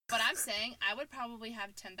But I'm saying I would probably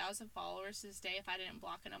have 10,000 followers this day if I didn't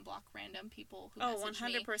block and unblock random people who messaged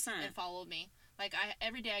 100%. me and followed me. Like,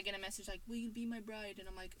 every day I get a message like, will you be my bride? And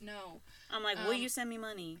I'm like, no. I'm like, will you send me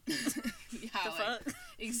money? Yeah, the fuck?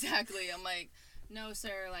 Exactly. I'm like, no,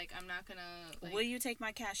 sir, like, I'm not gonna, like... Will you take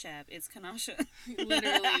my Cash App? It's Kanasha.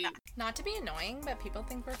 Literally. Not to be annoying, but people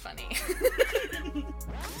think we're funny.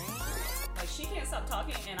 Like, she can't stop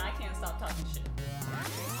talking, and I can't stop talking shit.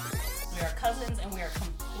 We are cousins, and we are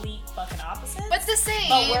complete fucking opposites. But the same.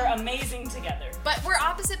 But we're amazing together. But we're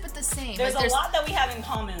opposite, but the same. There's a lot that we have in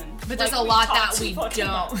common. But there's a lot that we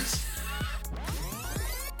don't.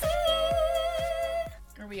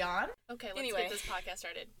 Are we on? Okay, let's get this podcast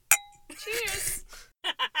started. Cheers.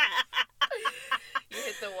 You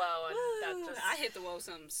hit the whoa, and I hit the whoa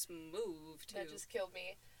something smooth, too. That just killed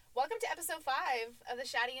me. Welcome to episode 5 of the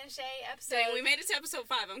Shaddy and Shay episode. Dang, we made it to episode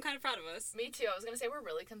 5. I'm kind of proud of us. Me too. I was going to say we're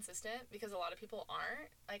really consistent because a lot of people aren't.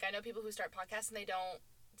 Like, I know people who start podcasts and they don't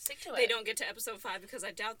stick to it. They don't get to episode 5 because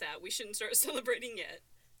I doubt that. We shouldn't start celebrating yet.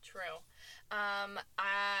 True.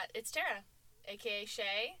 It's Tara, a.k.a.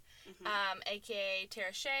 Shay. A.k.a.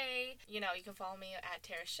 Tara Shay. You know, you can follow me at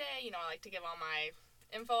Tara Shay. You know, I like to give all my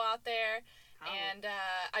info out there. Oh. And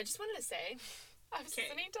I just wanted to say, I was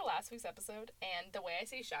listening to last week's episode, and the way I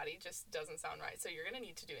say shoddy just doesn't sound right. So you're going to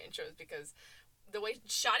need to do intros because the way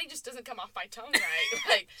shoddy just doesn't come off my tongue right.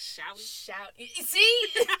 Like, shout. See?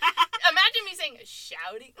 Imagine me saying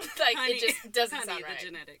shouty. Like, honey, it just doesn't sound right. The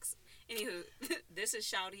genetics. Anywho, this is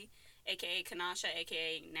Shouty, a.k.a. Kanasha,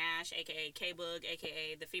 a.k.a. Nash, a.k.a. K-Bug,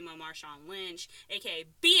 a.k.a. the female Marshawn Lynch, a.k.a.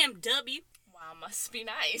 BMW. Wow, must be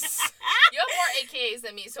nice. You have more AKAs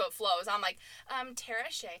than me, so it flows. I'm like,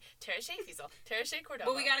 Tara Shay Fiesel, Tara Shay Cordova.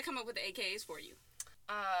 But we gotta come up with the AKAs for you.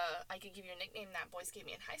 I could give you a nickname that boys gave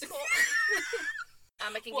me in high school.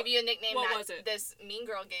 I can give you a nickname that this mean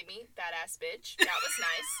girl gave me, Badass Bitch. That was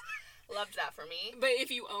nice. Loved that for me. But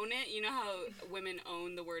if you own it, you know how women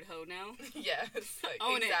own the word hoe now? Yes, like,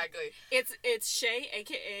 own exactly. It's Shay,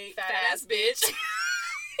 a.k.a. Fat-ass bitch.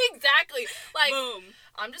 Exactly. Like, boom.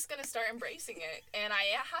 I'm just gonna start embracing it, and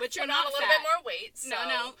I have but to you're put not on a little bit more weight. So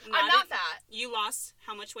no, I'm not fat. You lost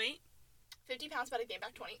how much weight? 50 pounds, but I gained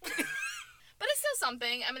back 20. But it's still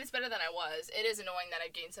something. I mean, it's better than I was. It is annoying that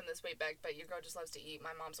I've gained some of this weight back, but your girl just loves to eat.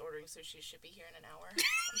 My mom's ordering sushi. Should be here in an hour.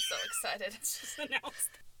 I'm so excited. Just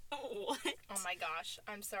announced. Oh, what? Oh my gosh.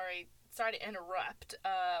 I'm sorry. Sorry to interrupt.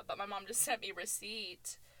 But my mom just sent me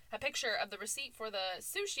a picture of the receipt for the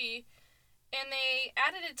sushi. And they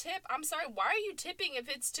added a tip. I'm sorry, why are you tipping if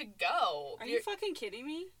it's to go? Are you fucking kidding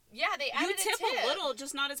me? Yeah, they added a tip. You tip a little,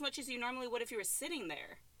 just not as much as you normally would if you were sitting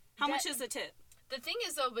there. How much is the tip? The thing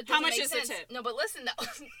is, though, but how much is the tip? No, but listen, though.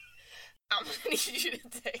 I'm going to need you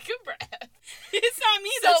to take a breath. It's not me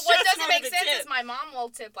so that's what doesn't make sense tip. is my mom will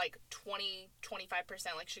tip like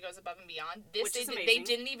 20-25%, like she goes above and beyond. Which is amazing. They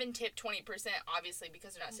didn't even tip 20%, obviously,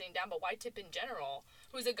 because they're not sitting down, but why tip in general?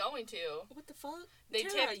 Who's it going to? What the fuck? They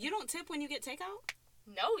Tara, tip. You don't tip when you get takeout?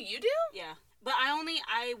 No, you do? Yeah. But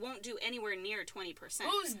I won't do anywhere near 20%.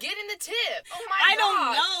 Who's getting the tip? Oh my god. I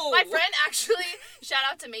don't know. My friend actually, shout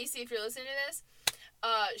out to Macy if you're listening to this.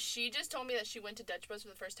 She just told me that she went to Dutch Bros for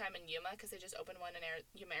the first time in Yuma because they just opened one in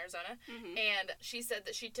Yuma, Arizona. Mm-hmm. And she said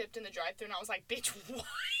that she tipped in the drive-thru, and I was like, bitch, what?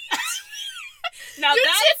 Now you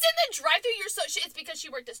tipped in the drive-thru. It's because she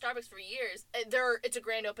worked at Starbucks for years. It's a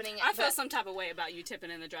grand opening. I feel some type of way about you tipping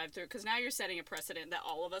in the drive-thru because now you're setting a precedent that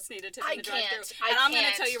all of us need to tip in the drive-thru. And I'm going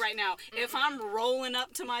to tell you right now, if I'm rolling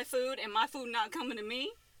up to my food and my food not coming to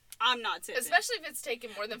me, I'm not tipping. Especially if it's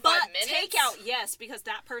taking more than 5 minutes. But takeout, yes, because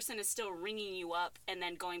that person is still ringing you up and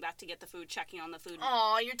then going back to get the food, checking on the food.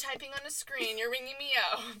 Aw, you're typing on the screen. You're ringing me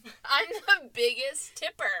up. I'm the biggest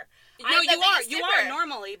tipper. No, you are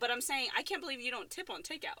normally, but I'm saying I can't believe you don't tip on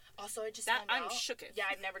takeout. Also, I just found out. I'm shooketh. Yeah,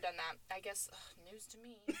 I've never done that. I guess, news to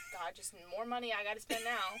me. God, just more money I gotta spend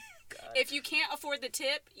now. God. If you can't afford the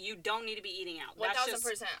tip, you don't need to be eating out.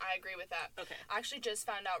 1,000%. I agree with that. Okay. I actually just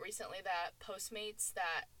found out recently that Postmates,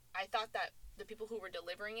 that I thought that the people who were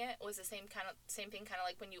delivering it was the same thing, kind of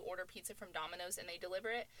like when you order pizza from Domino's and they deliver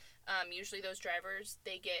it. Usually those drivers,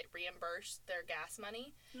 they get reimbursed their gas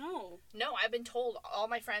money. No, I've been told. All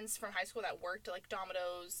my friends from high school that worked at like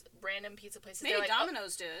Domino's, random pizza places. Maybe like,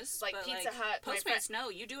 Domino's does, like Pizza Hut. Postmates, no,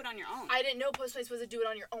 you do it on your own. I didn't know Postmates was a do it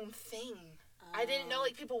on your own thing. I didn't know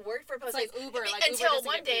like people worked for Postmates. It's like Uber, until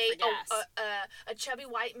one day a chubby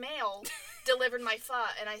white male delivered my pho,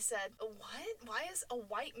 and I said, "What? Why is a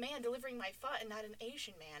white man delivering my pho and not an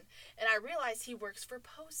Asian man?" And I realized he works for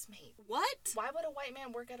Postmates. What? Why would a white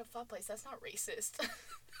man work at a pho place? That's not racist.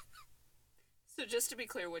 So just to be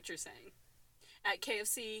clear, what you're saying, at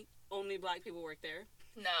KFC, only black people work there.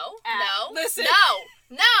 No. Listen.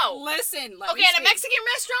 No. Listen. Okay, at a Mexican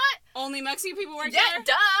restaurant? Only Mexican people work there? Yeah,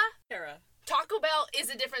 duh. Sarah. Taco Bell is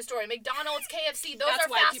a different story. McDonald's, KFC, those are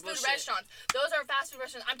fast food restaurants. Those are fast food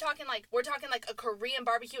restaurants. We're talking like a Korean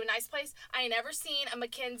barbecue, a nice place. I ain't never seen a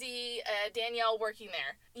Mackenzie, Danielle working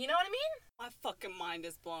there. You know what I mean? My fucking mind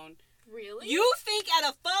is blown. Really? You think at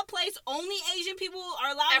a pho place only Asian people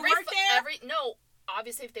are allowed to work there? No.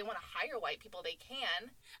 Obviously, if they want to hire white people, they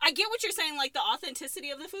can. I get what you're saying, like the authenticity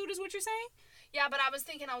of the food is what you're saying? Yeah, but I was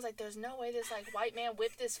like, there's no way this, like, white man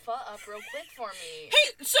whipped this pho up real quick for me.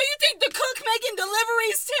 Hey, so you think the cook making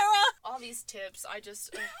deliveries, Tara? All these tips,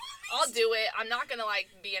 I'll do it. I'm not gonna, like,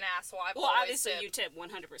 be an asshole. Obviously you tip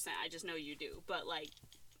 100%. I just know you do. But, like,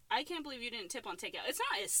 I can't believe you didn't tip on takeout. It's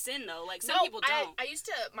not a sin, though. Like, some people don't.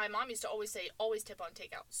 My mom used to always say, always tip on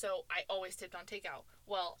takeout. So I always tipped on takeout.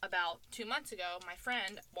 Well, about 2 months ago, my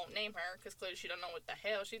friend, won't name her, because clearly she don't know what the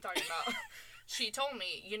hell she's talking about. She told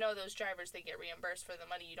me, those drivers, they get reimbursed for the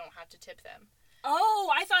money. You don't have to tip them. Oh,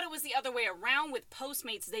 I thought it was the other way around. With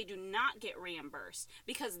Postmates, they do not get reimbursed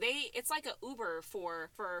because it's like an Uber for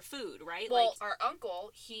food, right? Well, our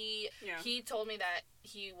uncle, he told me that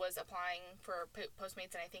he was applying for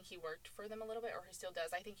Postmates, and I think he worked for them a little bit, or he still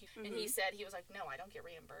does. I think and he said, he was like, no, I don't get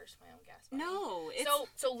reimbursed my own gas money. No.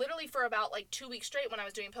 So literally for about like 2 weeks straight when I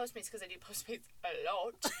was doing Postmates, because I do Postmates a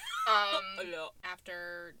lot,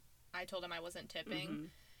 after I told him I wasn't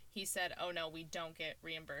tipping, he said, oh no, we don't get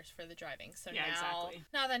reimbursed for the driving. So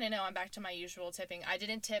now that I know, I'm back to my usual tipping. I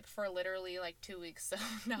didn't tip for literally like 2 weeks, so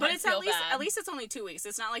now but I it's feel at least it's only 2 weeks.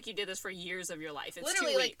 It's not like you did this for years of your life. It's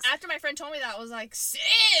literally 2 weeks. Like after my friend told me that, I was like, sick!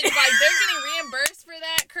 Like they're getting reimbursed for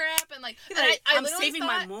that crap, and like, I'm saving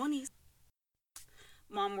my money.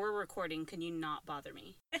 Mom, we're recording. Can you not bother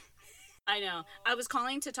me? I know. I was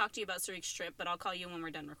calling to talk to you about Sariq's trip, but I'll call you when we're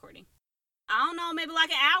done recording. I don't know, maybe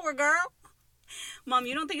like an hour, girl. Mom,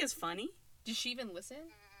 you don't think it's funny? Did she even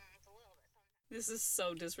listen? This is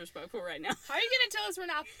so disrespectful right now. How are you going to tell us we're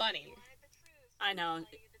not funny? I know.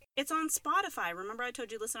 It's on Spotify. Remember I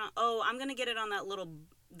told you listen on... Oh, I'm going to get it on that little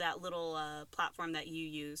platform that you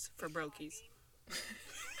use for brokies.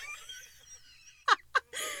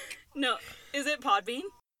 No. Is it Podbean?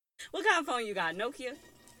 What kind of phone you got? Nokia?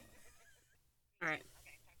 All right.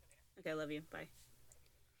 Okay, love you. Bye.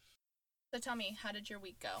 So tell me, how did your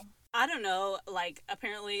week go? I don't know. Like,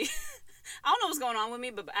 apparently, I don't know what's going on with me,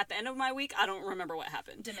 but at the end of my week, I don't remember what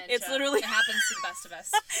happened. Dementia. It happens to the best of us.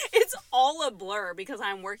 It's all a blur because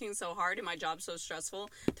I'm working so hard and my job's so stressful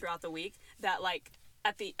throughout the week that, like,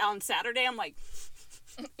 on Saturday, I'm like,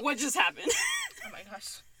 what just happened? Oh my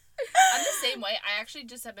gosh. I'm the same way. I actually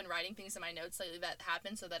just have been writing things in my notes lately that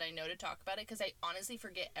happened so that I know to talk about it, because I honestly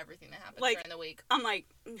forget everything that happens during the week. I'm like,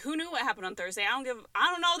 who knew what happened on Thursday? I don't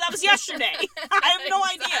know. That was yesterday. I have no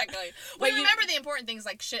idea. Exactly. Well, remember the important things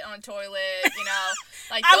like shit on a toilet,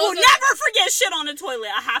 like I will never forget shit on a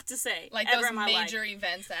toilet, I have to say. Like those major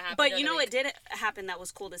events that happened. But you know what did happen that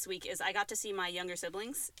was cool this week is I got to see my younger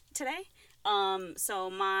siblings today.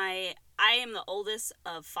 So I am the oldest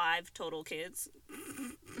of 5 total kids.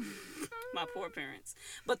 My poor parents.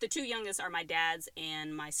 But the 2 youngest are my dad's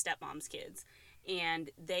and my stepmom's kids. And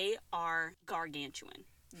they are gargantuan.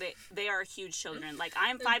 They are huge children. Like,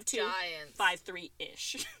 I'm 5'2",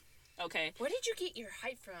 5'3"-ish. Okay? Where did you get your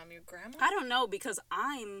height from? Your grandma? I don't know, because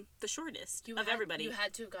I'm the shortest of everybody. You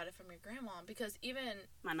had to have got it from your grandma, because even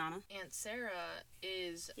my nana, Aunt Sarah,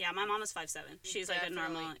 is... Yeah, my mom is 5'7". She's like a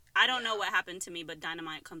normal... I don't know what happened to me, but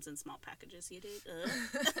Dynamite comes in small packages. You did?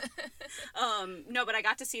 No, but I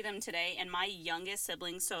got to see them today, and my youngest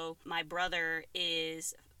sibling, so my brother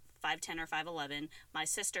is 5'10" or 5'11". My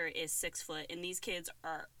sister is 6 foot, and these kids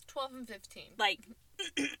are... 12 and 15. Like,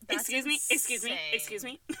 excuse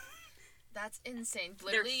me. That's insane.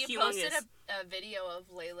 Literally, you posted a video of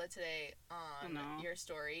Layla today on your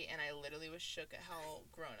story, and I literally was shook at how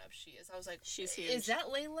grown up she is. I was like, she's huge. Is that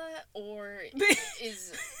Layla, or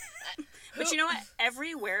is... But you know what?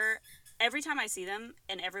 Every time I see them,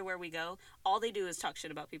 and everywhere we go, all they do is talk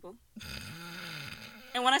shit about people.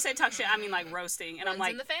 And when I say talk shit, I mean like roasting. And Runs I'm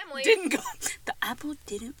like, in the family. The apple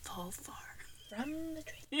didn't fall far from the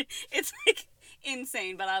tree. It's like...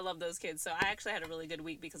 insane, but I love those kids. So I actually had a really good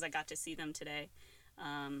week because I got to see them today,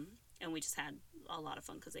 and we just had a lot of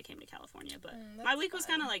fun because they came to California. But my week was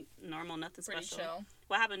kind of like normal, nothing pretty special. Chill.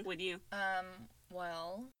 What happened with you?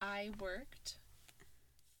 Well, I worked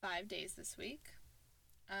 5 days this week,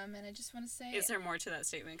 and I just want to say, is there more to that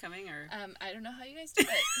statement coming, or I don't know how you guys do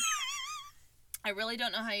it. I really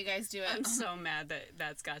don't know how you guys do it. I'm so mad that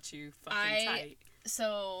that's got you fucking tight.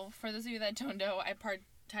 So for those of you that don't know, I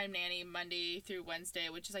part-time nanny Monday through Wednesday,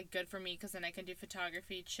 which is like good for me because then I can do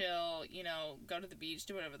photography, chill, go to the beach,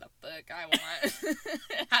 do whatever the fuck I want.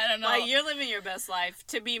 I don't know. you're living your best life.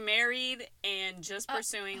 To be married and just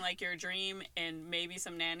pursuing, like, your dream and maybe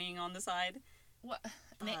some nannying on the side. What?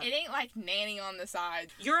 It ain't like nanny on the side.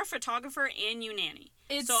 You're a photographer and you nanny.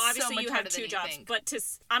 It's so obviously so much you have harder than 2 you jobs. think. But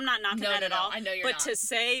I'm not knocking that at all. I know you're but not. To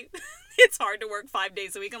say it's hard to work 5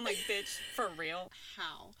 days a week, I'm like, bitch, for real.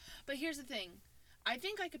 How? But here's the thing. I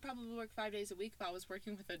think I could probably work 5 days a week if I was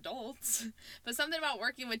working with adults. But something about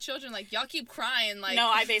working with children, like, y'all keep crying, like... No,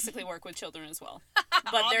 I basically work with children as well.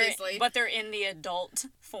 But Obviously. they're in the adult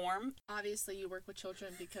form. Obviously, you work with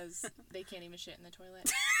children because they can't even shit in the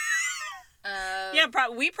toilet. Yeah,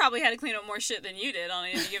 we probably had to clean up more shit than you did on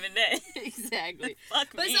any given day. Exactly. Fuck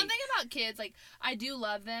But me. something about kids, like, I do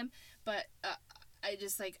love them, but I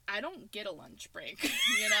just, like, I don't get a lunch break,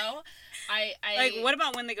 you know? Like, what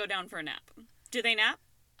about when they go down for a nap? Do they nap?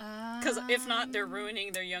 Because if not, they're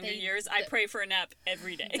ruining their younger years. I pray for a nap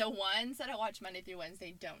every day. The ones that I watch Monday through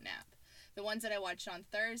Wednesday don't nap. The ones that I watched on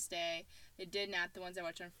Thursday, they did nap. The ones I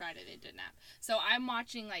watched on Friday, they did nap. So I'm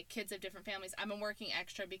watching, like, kids of different families. I've been working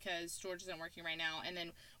extra because George isn't working right now. And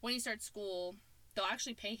then when he starts school, they'll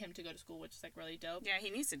actually pay him to go to school, which is, like, really dope. Yeah, he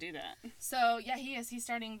needs to do that. So, yeah, he is. He's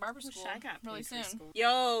starting barber school really soon.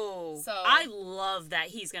 Yo, So, I love that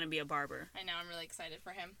he's going to be a barber. I know. I'm really excited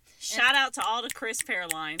for him. Shout out to all the crisp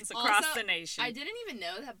hairlines across the nation. I didn't even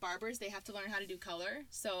know that barbers, they have to learn how to do color.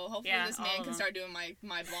 So hopefully this all man of can them. start doing my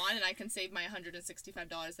blonde and I can save my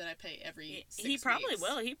 $165 that I pay every 6 He probably weeks.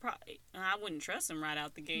 will. I wouldn't trust him right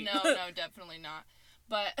out the gate. No, definitely not.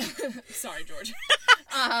 But, sorry, George.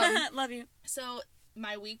 Love you. So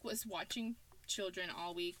my week was watching children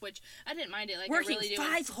all week, which I didn't mind it. Like, Working I really do.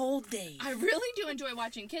 5 whole days. I really do enjoy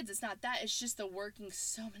watching kids. It's not that. It's just the working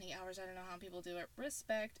so many hours. I don't know how people do it.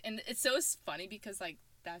 Respect. And it's so funny because, like,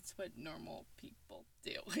 that's what normal people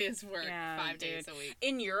do, is work 5 days a week.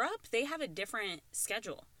 In Europe, they have a different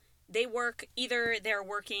schedule. They work, either they're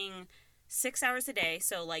working 6 hours a day,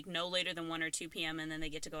 so, like, no later than 1 or 2 p.m., and then they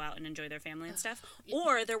get to go out and enjoy their family and stuff,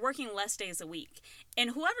 or they're working less days a week.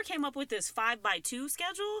 And whoever came up with this 5x2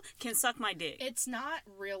 schedule can suck my dick. It's not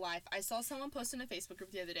real life. I saw someone post in a Facebook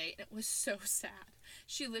group the other day, and it was so sad.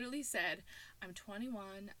 She literally said, I'm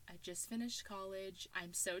 21, I just finished college,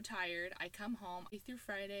 I'm so tired, I come home, Monday through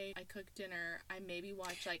Friday, I cook dinner, I maybe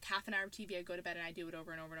watch, like, half an hour of TV, I go to bed, and I do it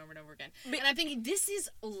over and over and over and over again. And I'm thinking, this is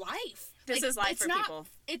life. This is life for people.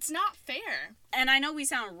 It's not fair. And I know we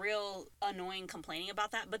sound real annoying complaining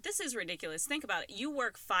about that, but this is ridiculous. Think about it. You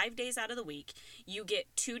work 5 days out of the week. You get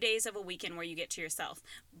 2 days of a weekend where you get to yourself.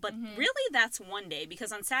 But really, that's 1 day,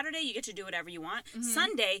 because on Saturday, you get to do whatever you want.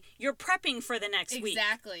 Sunday, you're prepping for the next week.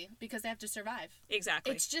 Exactly, because they have to survive.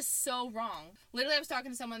 Exactly. It's just so wrong. Literally, I was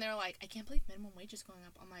talking to someone, they were like, I can't believe minimum wage is going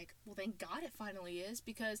up. I'm like, well, thank God it finally is,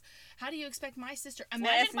 because how do you expect my sister...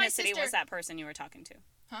 What ethnicity was that person you were talking to?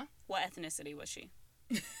 Huh? What ethnicity was she?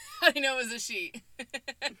 I know it was a she.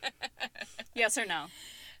 Yes or no?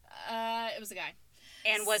 It was a guy.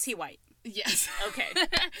 And was he white? Yes. Okay.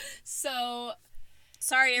 So...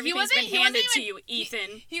 Sorry, everything's been handed to you,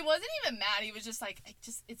 Ethan. He wasn't even mad. He was just like,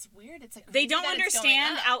 it's weird. It's like... They don't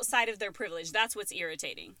understand outside of their privilege. That's what's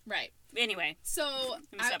irritating. Right. Anyway. So,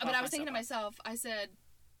 I was thinking to myself, I said,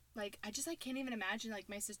 like, I just, like, can't even imagine, like,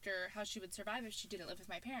 my sister, how she would survive if she didn't live with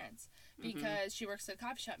my parents. Because she works at a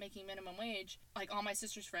coffee shop making minimum wage. Like, all my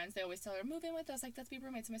sister's friends, they always tell her, move in with us. Like, let's be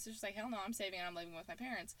roommates. And my sister's like, hell no, I'm saving and I'm living with my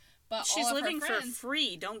parents. But she's all of living her friends, for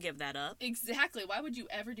free. Don't give that up. Exactly. Why would you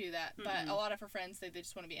ever do that? But a lot of her friends, they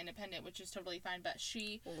just want to be independent, which is totally fine. But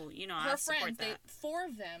well, you know, her I support friends, that. 4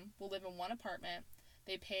 of them will live in one apartment.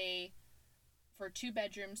 They pay for 2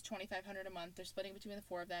 bedrooms, $2,500 a month. They're splitting between the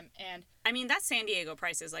 4 of them. And I mean, that's San Diego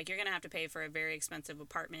prices. Like, you're going to have to pay for a very expensive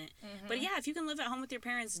apartment. But yeah, if you can live at home with your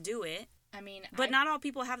parents, do it. I mean... But not all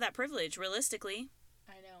people have that privilege, realistically.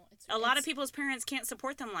 I know. A lot of people's parents can't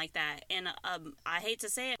support them like that. And I hate to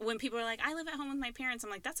say it, when people are like, I live at home with my parents, I'm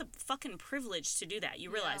like, that's a fucking privilege to do that. You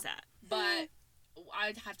realize that. But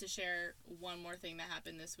I'd have to share one more thing that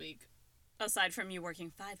happened this week. Aside from you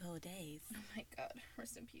working 5 whole days. Oh my God.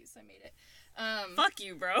 Rest in peace. I made it. Fuck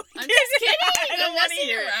you, bro. I'm just kidding. I don't want to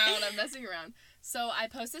hear it. I'm messing around. So I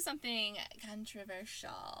posted something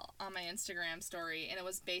controversial on my Instagram story, and it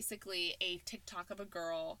was basically a TikTok of a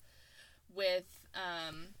girl with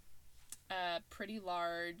a pretty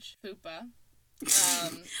large fupa.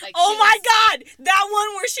 Oh my God! That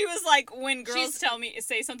one where she was like, when girls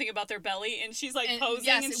say something about their belly, and she's like posing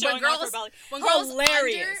and showing off her belly.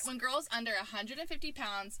 Hilarious. When girls under 150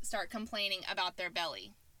 pounds start complaining about their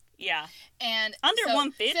belly. Yeah. And under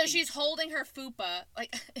 150. So she's holding her fupa.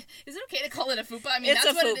 Like, is it okay to call it a fupa? I mean, it's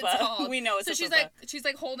that's a what fupa. it's called. We know it's a fupa. So she's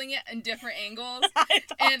like holding it in different angles. I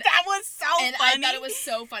thought that was so funny. I thought it was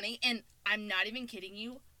so funny. And I'm not even kidding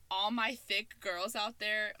you. all my thick girls out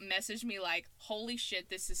there messaged me like, holy shit,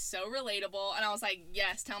 this is so relatable. And I was like,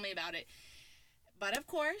 yes, tell me about it. But of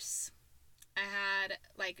course, I had,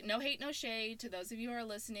 like, no hate, no shade to those of you who are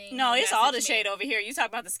listening. No, it's all the shade over here. You talk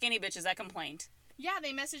about the skinny bitches that complained. Yeah,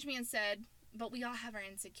 they messaged me and said, but we all have our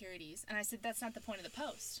insecurities. And I said, that's not the point of the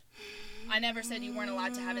post. I never said you weren't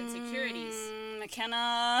allowed to have insecurities.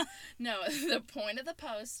 McKenna. No, the point of the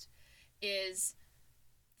post is,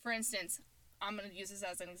 for instance, I'm going to use this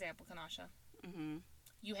as an example, Kanasha. Mm-hmm.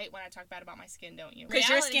 You hate when I talk bad about my skin, don't you? Because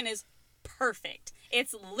your skin is perfect.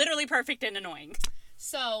 It's literally perfect and annoying.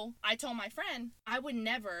 So I told my friend I would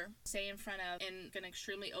never say in front of an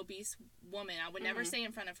extremely obese woman, I would never say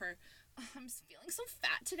in front of her, oh, I'm feeling so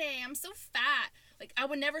fat today. I'm so fat. Like, I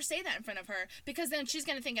would never say that in front of her because then she's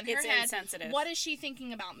going to think in her head, insensitive. What is she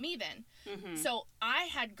thinking about me then? Mm-hmm. So I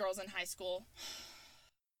had girls in high school.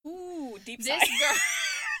 Ooh, deep sigh.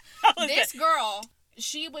 This girl,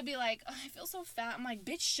 she would be like, oh, I feel so fat. I'm like,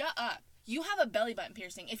 bitch, shut up. You have a belly button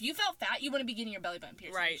piercing. If you felt fat, you wouldn't be getting your belly button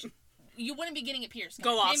piercing. Right. You wouldn't be getting it pierced.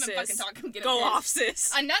 Go off, sis. Go off,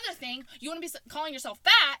 sis. Another thing, you wouldn't be calling yourself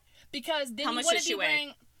fat because then you wouldn't be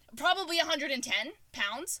wearing probably 110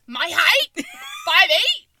 pounds. My height? 5'8"?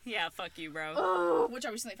 Yeah, fuck you, bro. Oh, which I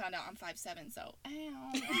recently found out I'm 5'7", so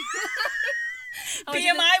ow.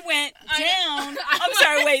 BMI went down. I'm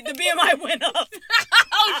sorry, wait, the BMI went up.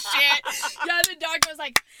 Oh, shit. Yeah, the doctor was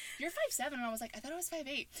like, you're 5'7", and I was like, I thought I was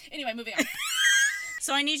 5'8". Anyway, moving on.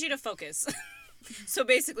 So I need you to focus. So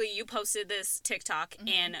basically, you posted this TikTok,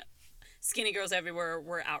 and skinny girls everywhere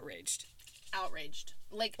were outraged. Outraged.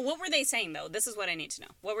 Like, what were they saying, though? This is what I need to know.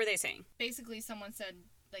 What were they saying? Basically, someone said,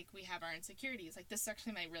 like, we have our insecurities. Like, this is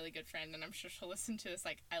actually my really good friend, and I'm sure she'll listen to this.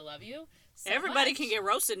 Like, I love you so Everybody much. Can get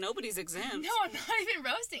roasted. Nobody's exempt. No, I'm not even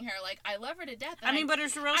roasting her. Like, I love her to death. I mean, but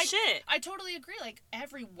it's real shit. I totally agree. Like,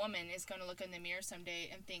 every woman is going to look in the mirror someday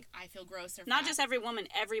and think, I feel gross or fat. Not just every woman.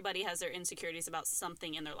 Everybody has their insecurities about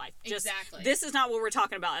something in their life. Exactly. This is not what we're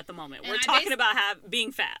talking about at the moment. We're talking about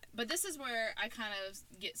being fat. But this is where I kind of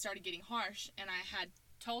started getting harsh, and I had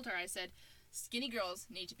told her, I said, skinny girls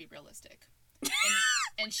need to be realistic.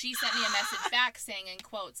 And she sent me a message back saying in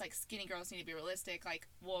quotes, like, skinny girls need to be realistic, like,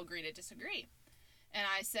 we'll agree to disagree. And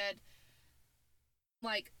I said,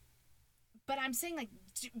 like, but I'm saying, like,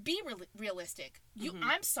 be realistic.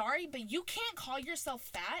 I'm sorry, but you can't call yourself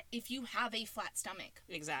fat if you have a flat stomach.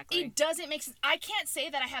 Exactly. It doesn't make sense. I can't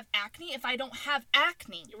say that I have acne if I don't have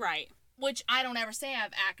acne. Right. Which I don't ever say I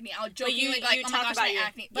have acne. I'll jokingly like, oh my gosh, my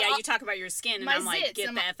acne. But you talk about your skin, and I'm like,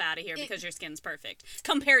 get the F out of here because your skin's perfect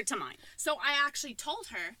compared to mine. So I actually told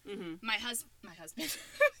her, my husband,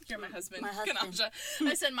 you're my husband, Kanasha.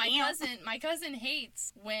 I said, my cousin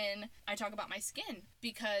hates when I talk about my skin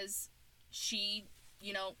because she,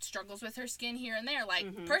 you know, struggles with her skin here and there.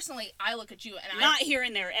 Like, personally, I look at you and Not here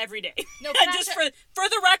and there, every day. No, just for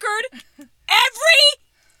the record, every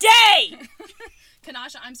day!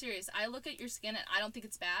 Kanasha, I'm serious. I look at your skin and I don't think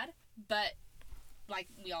it's bad, but, like,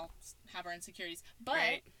 we all have our insecurities.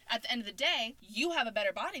 But at the end of the day, you have a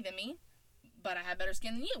better body than me, but I have better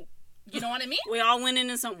skin than you. You know what I mean? We all win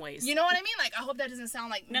in some ways. You know what I mean? Like, I hope that doesn't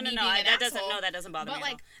sound like that doesn't bother me.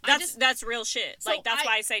 Like, that's real shit. So like, that's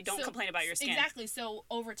why I say don't complain about your skin. Exactly. So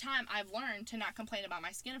over time, I've learned to not complain about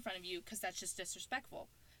my skin in front of you because that's just disrespectful.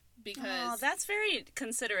 Because that's very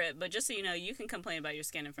considerate, but just so you know, you can complain about your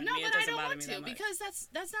skin in front of me. It doesn't bother me that much. Because that's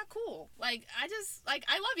not cool. Like, I just, like,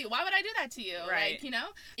 I love you. Why would I do that to you? Right. Like, you know,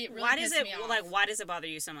 it really pisses me off. Why does it bother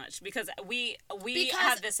you so much? Because we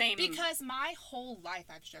have the same. Because my whole life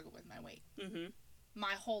I've struggled with my weight.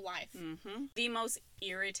 My whole life. The most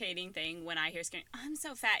irritating thing when I hear skinny, I'm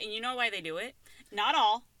so fat, and you know why they do it? Not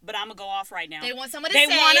all, but I'm gonna go off right now. They want someone to say.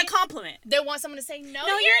 They want a compliment. They want someone to say, no,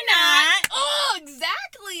 you're not. Oh,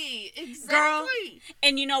 exactly. Girl.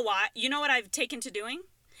 And you know what? You know what I've taken to doing?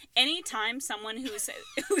 Anytime someone who's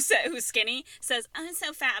skinny says, I'm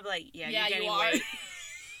so fat, I'm like, yeah, you're getting weight.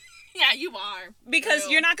 Yeah, you are. Because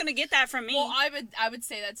you're not gonna get that from me. Well, I would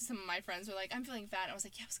say that to some of my friends who are like, I'm feeling fat. And I was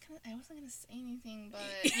like, yeah, I wasn't gonna say anything,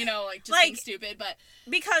 but you know, like, just being stupid, but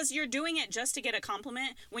because you're doing it just to get a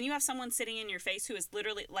compliment when you have someone sitting in your face who is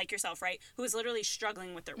literally like yourself, right? Who is literally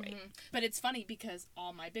struggling with their weight. But it's funny because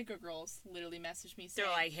all my bigger girls literally message me saying,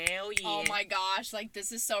 they're like, hell yeah. Oh my gosh, like,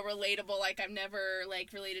 this is so relatable. Like, I've never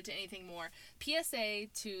like related to anything more. PSA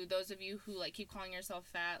to those of you who like keep calling yourself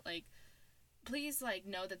fat, like, please, like,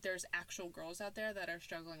 know that there's actual girls out there that are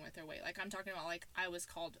struggling with their weight. Like, I'm talking about, like, I was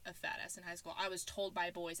called a fat ass in high school. I was told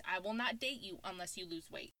by boys, I will not date you unless you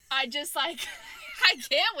lose weight. I just, like, I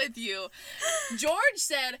can't with you. George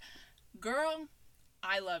said, girl,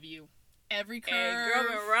 I love you. Every curve. Hey, girl,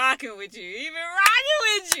 been rocking with you. Even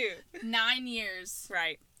rocking with you. 9 years.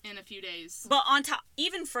 Right. in a few days. But on top,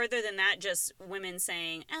 even further than that, just women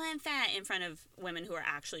saying, "Oh, I'm fat," in front of women who are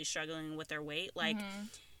actually struggling with their weight. Like,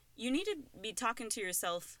 you need to be talking to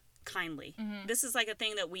yourself kindly. This is like a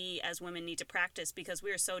thing that we as women need to practice because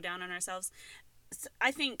we are so down on ourselves.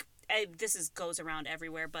 I think goes around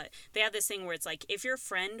everywhere, but they have this thing where it's like, if your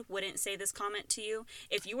friend wouldn't say this comment to you,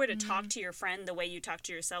 if you were to talk to your friend the way you talk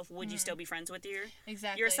to yourself, would you still be friends with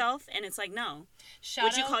yourself? And it's like, no.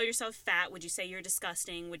 Would you call yourself fat? Would you say you're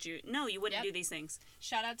disgusting? No, you wouldn't do these things.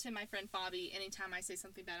 Shout out to my friend Bobby. Anytime I say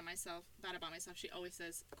something bad about myself, she always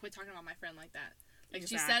says, quit talking about my friend like that. Like,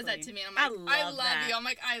 exactly. She says that to me, and I'm like, I love you. I'm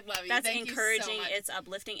like, I love you. That's encouraging. So it's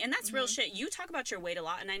uplifting. And that's real shit. You talk about your weight a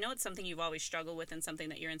lot, and I know it's something you've always struggled with and something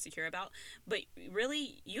that you're insecure about, but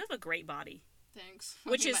really, you have a great body. Thanks.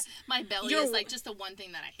 Which is... My belly is, like, just the one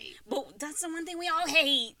thing that I hate. But that's the one thing we all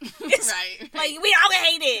hate. Right. Like, we all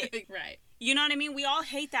hate it. Right. You know what I mean? We all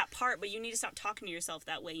hate that part, but you need to stop talking to yourself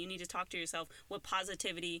that way. You need to talk to yourself with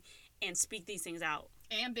positivity and speak these things out.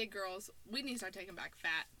 And big girls, we need to start taking back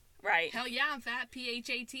fat. Right. Hell yeah, I'm fat.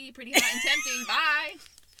 PHAT, pretty hot and tempting. Bye.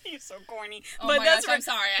 You're so corny. Oh but my gosh, I'm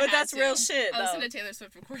sorry. But that's real shit, though. I listen to Taylor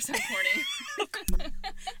Swift, of course I'm corny.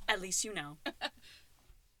 At least you know.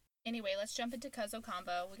 Anyway, let's jump into Cuzzo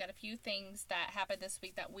Combo. We got a few things that happened this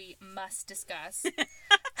week that we must discuss.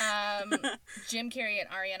 Jim Carrey and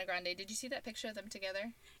Ariana Grande. Did you see that picture of them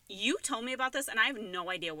together? You told me about this, and I have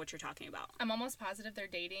no idea what you're talking about. I'm almost positive they're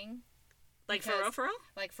dating. Like, for real, for real?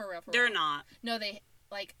 Like, for real, for real. They're not. No, they...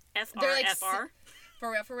 Like, they're like FR?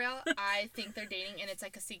 For real, I think they're dating, and it's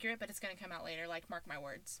like a secret, but it's going to come out later. Like, mark my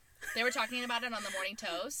words. They were talking about it on the Morning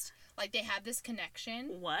Toast. Like, they had this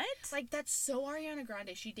connection. What? Like, that's so Ariana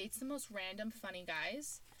Grande. She dates the most random, funny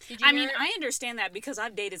guys. I mean, I understand that because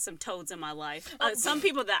I've dated some toads in my life. Some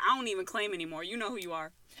people that I don't even claim anymore. You know who you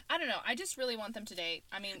are. I don't know. I just really want them to date.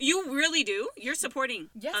 I mean... You really do? You're supporting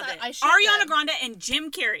Yes, of it. I should. Ariana Grande and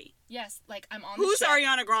Jim Carrey. Yes, like, I'm on the Who's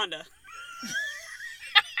Ariana Grande?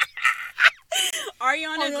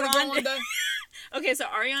 Ariana Grande. Okay, so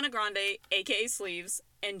Ariana Grande, a.k.a. Sleeves,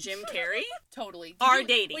 and Jim Carrey totally are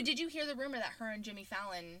dating. Wait, did you hear the rumor that her and Jimmy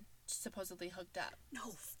Fallon supposedly hooked up?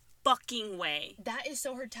 No fucking way. That is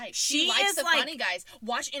so her type. She likes the funny guys.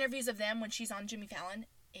 Watch interviews of them when she's on Jimmy Fallon.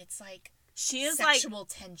 It's like she is sexual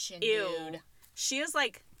tension, dude. She is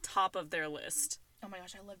like top of their list. Oh my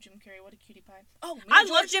gosh, I love Jim Carrey. What a cutie pie. Oh, I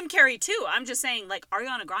love Jim Carrey too. I'm just saying, like,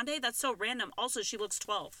 Ariana Grande, that's so random. Also, she looks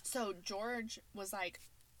 12. So George was like,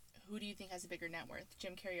 who do you think has a bigger net worth,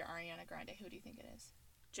 Jim Carrey or Ariana Grande? Who do you think it is?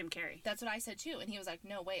 Jim Carrey. That's what I said too. And he was like,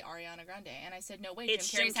 no way, Ariana Grande. And I said, no way,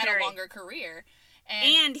 it's Jim Carrey's had a longer career.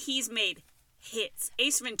 And he's made hits.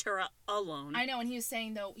 Ace Ventura alone. I know, and he was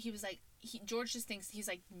saying, though, he was like, George just thinks he's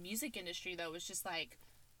like, music industry, though, is just like...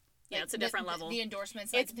 Yeah, it's a different level. The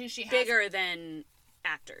endorsements, like, it's she has... bigger than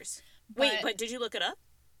actors. Wait, but did you look it up?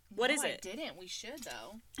 What is it? I didn't. We should,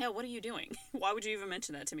 though. Yeah, what are you doing? Why would you even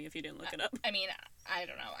mention that to me if you didn't look it up? I mean, I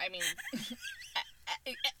don't know. I mean...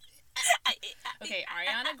 Okay,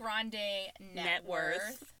 Ariana Grande net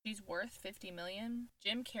worth. She's worth $50 million.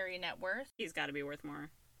 Jim Carrey net worth. He's got to be worth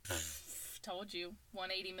more. Told you,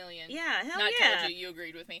 $180 million. Yeah, hell Not yeah. told you. You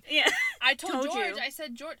agreed with me. Yeah. I told George. I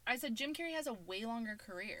said Jim Carrey has a way longer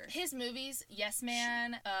career. His movies, Yes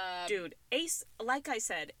Man. Dude, Ace. Like I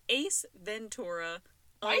said, Ace Ventura.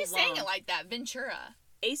 Why are you saying it like that? Ventura.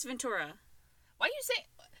 Ace Ventura. Why are you saying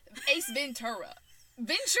Ace Ventura?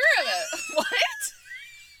 Ventura. What?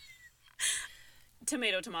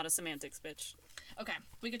 Tomato semantics, bitch. Okay,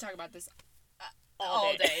 we could talk about this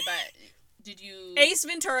all day, but did you... Ace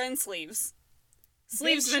Ventura and Sleeves.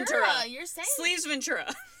 Sleeves Ventura. You're saying... Sleeves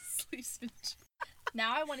Ventura. Sleeves Ventura.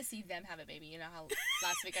 Now I want to see them have a baby. You know how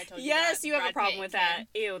last week I told you yes, that you have Brad a problem Pitt with that.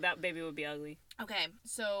 Ew, that baby would be ugly. Okay,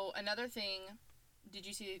 so another thing... Did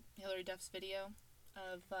you see Hillary Duff's video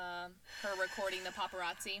of her recording the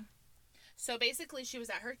paparazzi? So basically, she was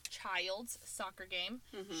at her child's soccer game.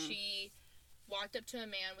 Mm-hmm. She walked up to a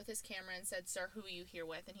man with his camera and said, "Sir, who are you here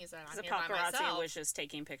with?" And he's like, "I'm here by myself." The paparazzi was just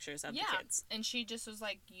taking pictures of the kids. And she just was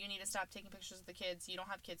like, "You need to stop taking pictures of the kids. You don't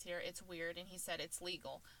have kids here. It's weird." And he said, "It's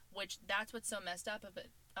legal." Which, that's what's so messed up of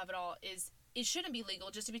it all is it shouldn't be legal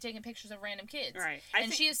just to be taking pictures of random kids. Right.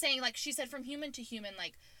 She is saying, like, she said, from human to human,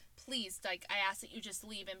 like, please, like, I ask that you just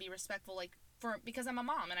leave and be respectful, like, because I'm a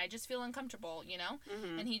mom and I just feel uncomfortable, you know?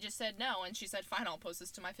 Mm-hmm. And he just said no, and she said, fine, I'll post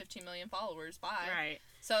this to my 15 million followers, bye. Right.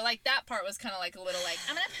 So, like, that part was kind of like a little, like,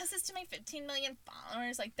 I'm gonna post this to my 15 million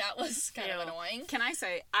followers. Like, that was kind of annoying. Can I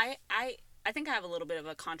say, I think I have a little bit of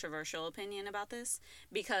a controversial opinion about this,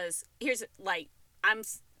 because here's, like,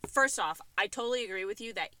 first off, I totally agree with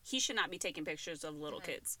you that he should not be taking pictures of little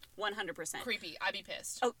kids. 100%. Creepy. I'd be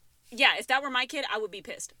pissed. Oh, Yeah, if that were my kid, I would be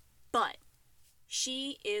pissed. But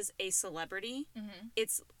she is a celebrity. Mm-hmm.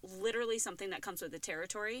 It's literally something that comes with the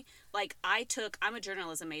territory. Like, I'm a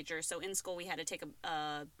journalism major, so in school we had to take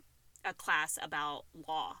a class about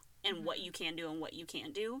law and mm-hmm. what you can do and what you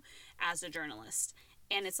can't do as a journalist.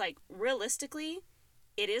 And it's like, realistically,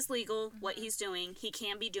 it is legal mm-hmm. what he's doing. He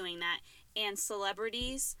can be doing that. And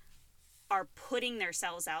celebrities are putting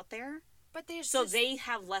themselves out there, but they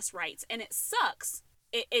have less rights. And it sucks.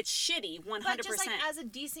 It's shitty, 100%. But just, like, as a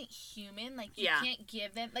decent human, like, you can't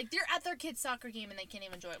give them... Like, they're at their kid's soccer game and they can't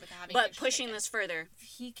even enjoy it without having... But pushing this further...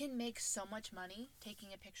 He can make so much money taking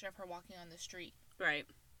a picture of her walking on the street. Right.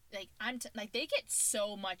 Like, they get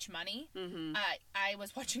so much money. Mm-hmm. I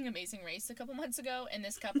was watching Amazing Race a couple months ago, and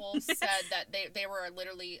this couple said that they were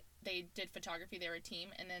literally... They did photography, they were a team,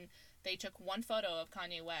 and then... They took one photo of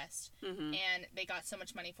Kanye West, mm-hmm. and they got so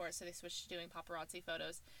much money for it, so they switched to doing paparazzi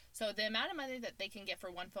photos. So the amount of money that they can get for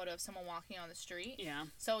one photo of someone walking on the street. Yeah.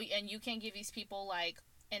 So, and you can't give these people, like,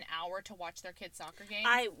 an hour to watch their kid's soccer game.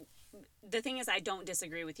 The thing is, I don't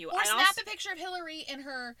disagree with you. Or snap a picture of Hillary and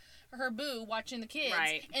her boo watching the kids,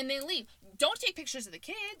 right. and then leave. Don't take pictures of the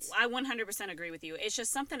kids. I 100% agree with you. It's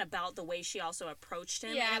just something about the way she also approached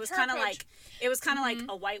him. Yeah, and it was kind of mm-hmm. like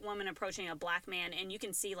a white woman approaching a black man, and you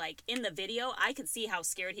can see, like, in the video, I could see how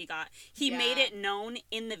scared he got. He made it known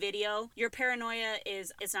in the video. Your paranoia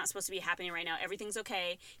it's not supposed to be happening right now. Everything's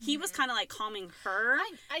okay. Mm-hmm. He was kind of like calming her.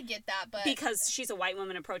 I get that, but because she's a white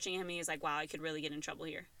woman approaching him, and he's like, wow, I could really get in trouble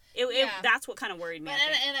here. That's what kind of worried me.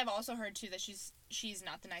 And I've also heard too that she's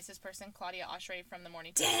not the nicest person. Claudia Oshry from the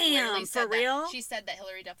Morning Post. Damn, for real? She said that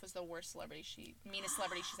Hillary Duff was the worst meanest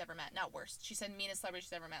celebrity she's ever met. Not worst. She said meanest celebrity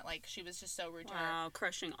she's ever met. Like, she was just so rude to her. Wow,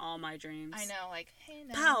 crushing all my dreams. I know, like, hey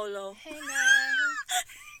now. Paolo. Hey now.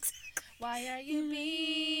 Why are you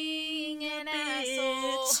being an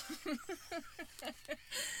asshole?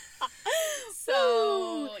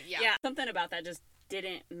 So, yeah. Something about that just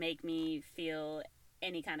didn't make me feel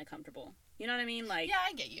any kind of comfortable. You know what I mean? Like, yeah,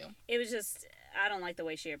 I get you. It was just, I don't like the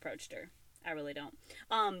way she approached her. I really don't.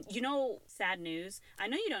 Sad news. I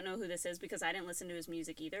know you don't know who this is because I didn't listen to his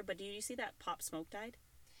music either, but do you see that Pop Smoke died?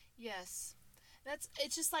 Yes.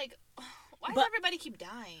 It's just like, why does everybody keep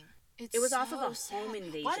dying? It was off of a home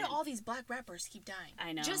invasion. Why do all these black rappers keep dying?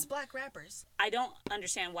 I know. Just black rappers. I don't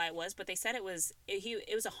understand why it was, but they said it was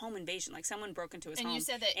a home invasion. Like, someone broke into his home, you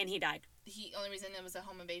said that and he died. The only reason it was a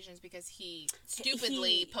home invasion is because he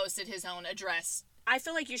stupidly posted his own address. I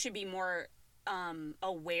feel like you should be more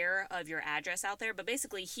aware of your address out there. But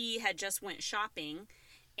basically, he had just went shopping,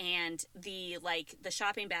 and the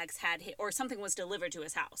shopping bags or something was delivered to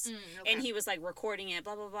his house. Okay. And he was, like, recording it,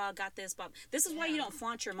 blah, blah, blah, got this, blah. This is why you don't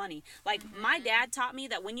flaunt your money. Like, mm-hmm. my dad taught me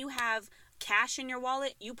that when you have cash in your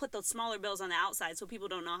wallet, you put the smaller bills on the outside so people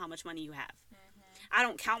don't know how much money you have. Mm-hmm. I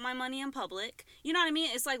don't count my money in public. You know what I mean?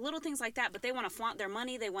 It's like little things like that, but they want to flaunt their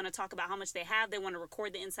money. They want to talk about how much they have. They want to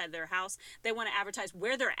record the inside of their house. They want to advertise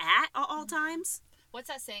where they're at all mm-hmm. times. What's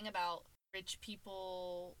that saying about rich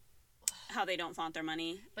people... How they don't flaunt their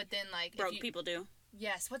money. But then, like... Broke people do.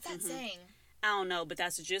 Yes. What's that mm-hmm. saying? I don't know, but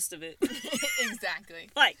that's the gist of it. Exactly.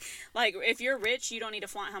 Like, if you're rich, you don't need to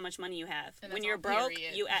flaunt how much money you have. When you're broke,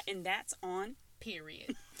 and that's on...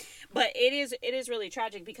 Period. But it is really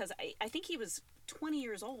tragic because I think he was 20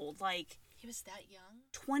 years old. Like... He was that young?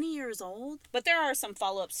 20 years old? But there are some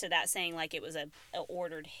follow-ups to that saying, like, it was a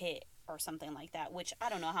ordered hit or something like that, which I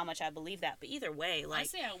don't know how much I believe that, but either way, like...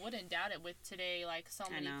 Honestly, I wouldn't doubt it with today, like, so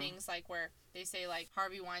many things, like, where they say, like,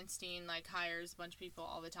 Harvey Weinstein, like, hires a bunch of people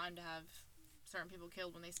all the time to have certain people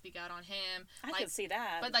killed when they speak out on him. I could see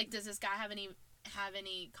that. But, like, does this guy have any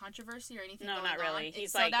controversy or anything going on? No, not really.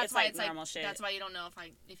 He's it's like normal shit. That's why you don't know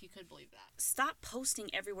if you could believe that. Stop posting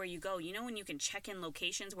everywhere you go. You know when you can check in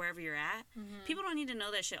locations wherever you're at? Mm-hmm. People don't need to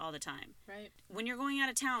know that shit all the time. Right. When you're going out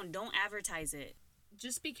of town, don't advertise it.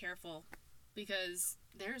 Just be careful. Because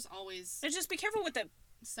there's always... And just be careful with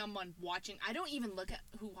someone watching. I don't even look at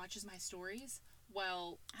who watches my stories.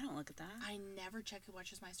 Well... I don't look at that. I never check who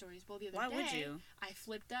watches my stories. Well, the other Why day... would you? I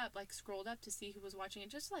flipped up, like, scrolled up to see who was watching it.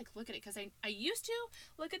 Just to, like, look at it. Because I used to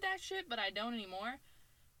look at that shit, but I don't anymore.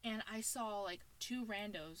 And I saw, like, 2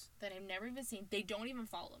 randos that I've never even seen. They don't even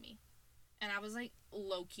follow me. And I was, like,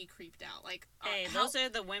 low-key creeped out. Like, hey, those are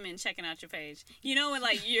the women checking out your page. You know when,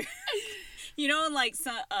 like, you know when, like,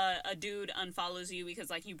 a dude unfollows you because,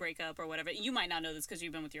 like, you break up or whatever. You might not know this because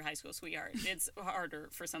you've been with your high school sweetheart. It's harder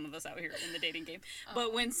for some of us out here in the dating game.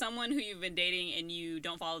 But when someone who you've been dating and you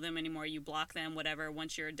don't follow them anymore, you block them, whatever,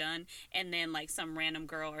 once you're done, and then, like, some random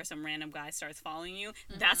girl or some random guy starts following you,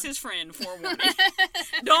 that's his friend, forewarning.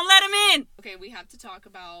 Don't let him in! Okay, we have to talk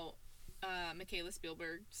about Michaela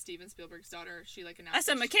Spielberg, Steven Spielberg's daughter, she like announced. I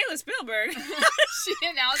said Michaela Spielberg. She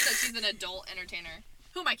announced that she's an adult entertainer.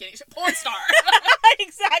 Who am I kidding? She's a porn star.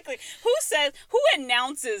 Exactly. Who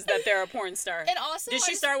announces that they're a porn star? And also, did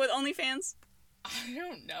she start with OnlyFans? I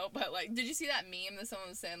don't know, but like, did you see that meme that someone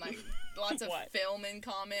was saying like lots of film in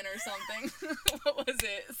common or something? What was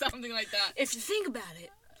it? Something like that. If you think about it,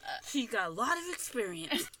 she got a lot of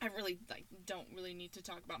experience. I really don't really need to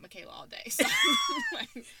talk about Michaela all day. So,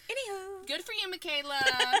 Anywho, good for you, Michaela.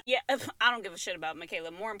 Yeah, I don't give a shit about Michaela.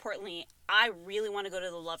 More importantly, I really want to go to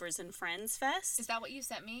the Lovers and Friends Fest. Is that what you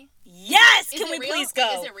sent me? Yes! Is Can it we real? please go?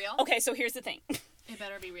 Wait, is it real? Okay, so here's the thing. It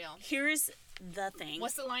better be real. Here's the thing.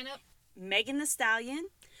 What's the lineup? Megan Thee Stallion,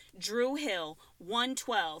 Drew Hill,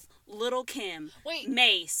 112, Lil' Kim, Wait,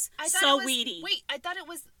 Mace, I thought it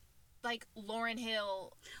was like Lauryn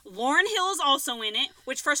Hill. Lauryn Hill is also in it,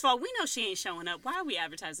 which first of all, we know she ain't showing up. Why are we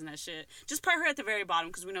advertising that shit? Just put her at the very bottom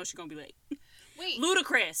because we know she's going to be late. Wait.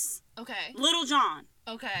 Ludacris. Okay. Little John.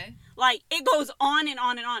 Okay. Like, it goes on and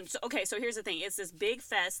on and on. So here's the thing. It's this big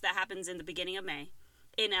fest that happens in the beginning of May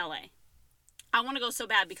in LA. I want to go so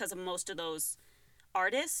bad because of most of those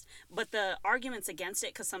artists, but the arguments against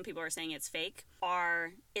it, because some people are saying it's fake,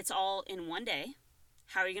 are it's all in one day.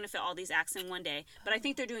 How are you going to fit all these acts in one day? But I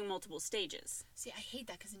think they're doing multiple stages. See, I hate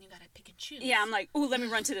that because then you got to pick and choose. Yeah, I'm like, ooh, let me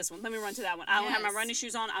run to this one. Let me run to that one. I don't have my running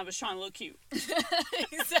shoes on. I was trying to look cute.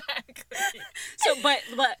 Exactly. So, but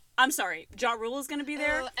I'm sorry. Ja Rule is going to be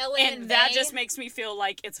there. LA and that just makes me feel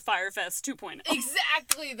like it's Firefest 2.0.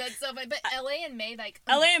 Exactly. That's so funny. But LA and May, like...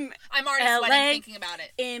 LA and... I'm already sweating thinking about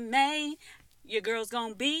it. In May, your girl's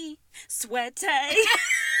going to be sweaty.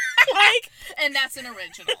 Like... And that's an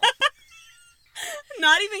original.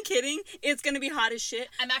 Not even kidding. It's going to be hot as shit.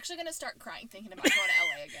 I'm actually going to start crying thinking about going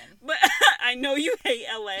to LA again. But I know you hate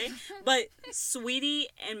LA. But Sweetie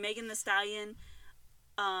and Megan Thee Stallion,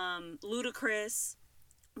 Ludacris,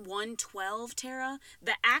 112, Tara,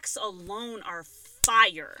 the acts alone are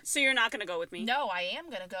fire. So you're not going to go with me? No, I am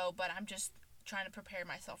going to go, but I'm just trying to prepare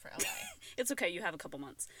myself for LA. It's okay, you have a couple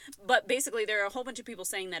months. But basically, there are a whole bunch of people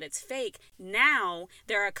saying that it's fake. Now,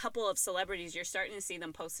 there are a couple of celebrities, you're starting to see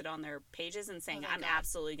them posted on their pages and saying, I'm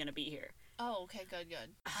absolutely going to be here. Oh, okay, good.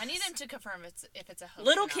 I need them to confirm if it's a hoax.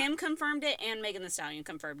 Lil' Kim confirmed it, and Megan Thee Stallion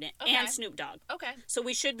confirmed it, and Snoop Dogg. Okay. So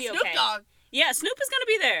we should be okay. Snoop Dogg. Yeah, Snoop is going to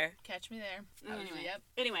be there. Catch me there. Anyway,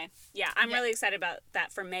 Anyway, yeah, I'm really excited about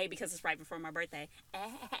that for May because it's right before my birthday.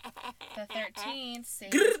 The 13th,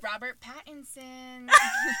 says Robert Pattinson.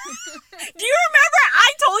 Do you remember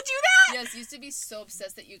I told you that? Yes, used to be so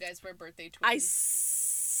obsessed that you guys were birthday twins. I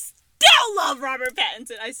still love Robert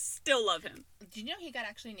Pattinson. I still love him. Did you know he got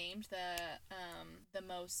actually named the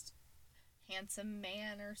most handsome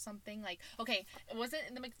man or something? Like, okay, it wasn't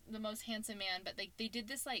the most handsome man, but they did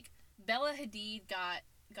this like Bella Hadid got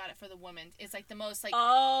it for the woman. It's like the most like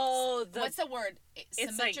what's the word?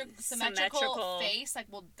 Symmetrical face. Like,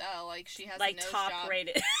 well, duh, like she has like a nose top job.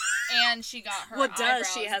 rated. And she got her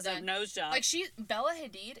she has done. a nose job. Like Bella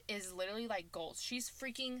Hadid is literally like gold. She's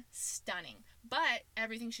freaking stunning. But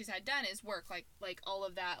everything she's had done is work. Like all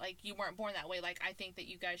of that. Like, you weren't born that way. Like, I think that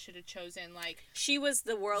you guys should have chosen like she was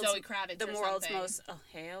the world's Zoe Kravitz most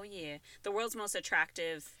hell yeah, the world's most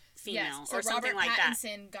attractive female so or something Robert like that.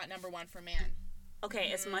 Pattinson got number 1 for man.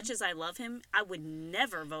 Okay, as much as I love him, I would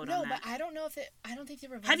never vote on that. No, but I don't know if I don't think they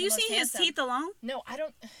were. Have you seen his teeth alone? No, I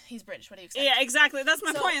don't. He's British. What do you expect? Yeah, exactly. That's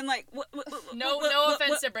my point. Like, no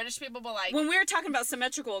offense to British people, but like when we were talking about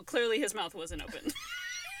symmetrical, clearly his mouth wasn't open.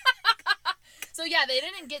 So yeah, they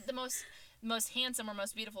didn't get the most handsome or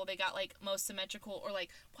most beautiful. They got like most symmetrical or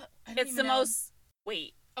like what? It's the most.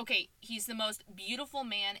 Wait. Okay, he's the most beautiful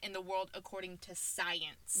man in the world according to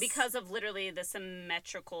science. Because of literally the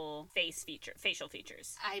symmetrical facial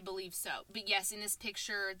features. I believe so. But yes, in this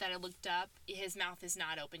picture that I looked up, his mouth is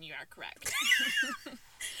not open. You are correct.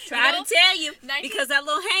 Try to tell you, because that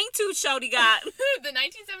little hang tooth shorty got. The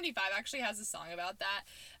 1975 actually has a song about that.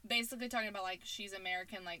 Basically talking about like she's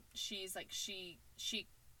American, like she's like she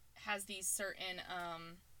has these certain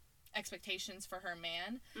expectations for her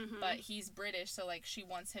man, but he's British, so like she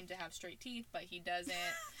wants him to have straight teeth, but he doesn't.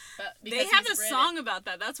 But they have a song about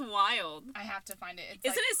that. That's wild. I have to find it.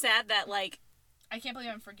 Isn't it sad that like I can't believe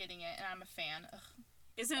I'm forgetting it, and I'm a fan. Ugh,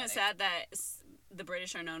 isn't it sad that the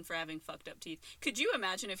British are known for having fucked up teeth? Could you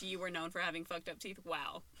imagine if you were known for having fucked up teeth?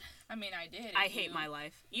 Wow. I mean, I did. I hate my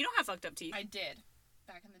life. You don't have fucked up teeth. I did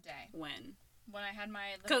back in the day. When I had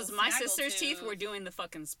my because my sister's teeth were doing the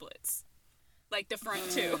fucking splits. Like the front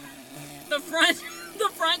two. The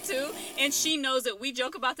front two. And she knows it. We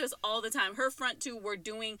joke about this all the time. Her front two were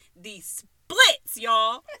doing the splits,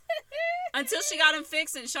 y'all. Until she got them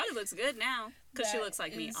fixed, and Shawty looks good now. Because she That looks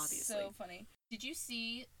like me, is obviously. So funny. Did you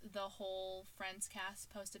see the whole Friends cast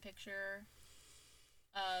post a picture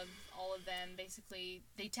of all of them? Basically,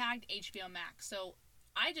 they tagged HBO Max. So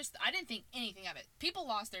I didn't think anything of it. People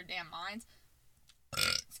lost their damn minds.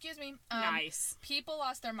 Excuse me. Nice. People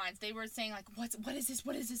lost their minds. They were saying like, what is this?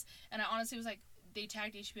 What is this? And I honestly was like, they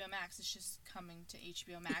tagged HBO Max. It's just coming to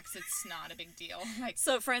HBO Max. It's not a big deal. Like,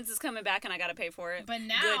 So Friends is coming back and I gotta pay for it. But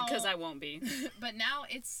now, good, because I won't be. But now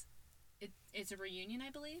it's a reunion, I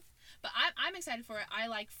believe. But I'm excited for it. I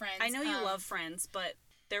like Friends. I know you love Friends, but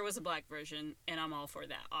there was a black version, and I'm all for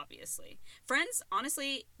that, obviously. Friends,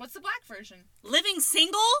 honestly... What's the black version? Living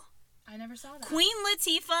Single? I never saw that. Queen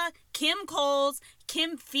Latifah, Kim Coles,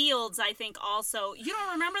 Kim Fields, I think, also. You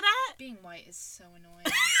don't remember that? Being white is so annoying.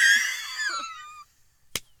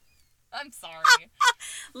 I'm sorry.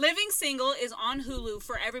 Living Single is on Hulu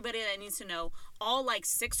for everybody that needs to know. All,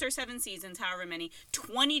 6 or 7 seasons, however many.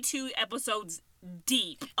 22 episodes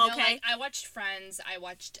deep, okay? No, like, I watched Friends. I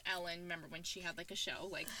watched Ellen. Remember when she had a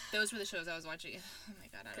show? Those were the shows I was watching. Oh my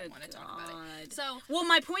god, I don't want to talk about it. So, well,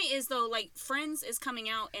 my point is though, Friends is coming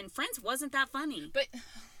out, and Friends wasn't that funny. But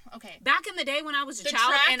okay, back in the day when I was a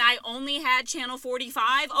child and I only had Channel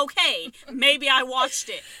 45, okay, maybe I watched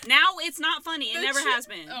it. Now it's not funny. It never has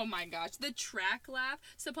been. Oh my gosh, the track laugh.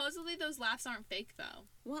 Supposedly those laughs aren't fake though.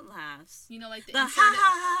 What laughs? You know, the inserted,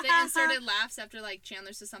 inserted laughs after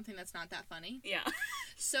Chandler says something that's not that funny. Yeah.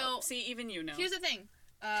 So see, even you know. Here's the thing.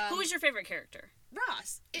 Who was your favorite character?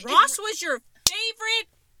 Ross. Ross was your favorite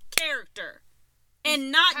character,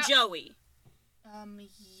 and not Joey.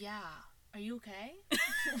 Yeah. Are you okay?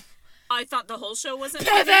 I thought the whole show wasn't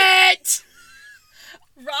Pivot!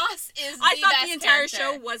 Ross is I thought best the entire character.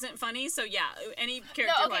 show wasn't funny, so yeah, any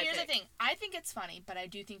character No, okay, here's the thing. I think it's funny, but I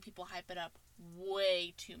do think people hype it up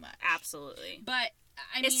way too much. Absolutely. But,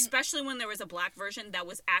 I mean... Especially when there was a black version that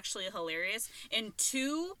was actually hilarious, and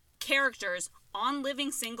 2 characters on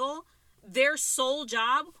Living Single, their sole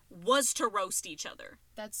job was to roast each other.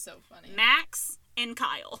 That's so funny. Max and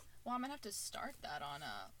Kyle. Well, I'm gonna have to start that on,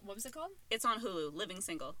 what was it called? It's on Hulu, Living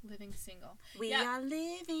Single. Living Single. We are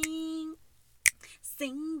living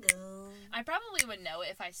single. I probably would know it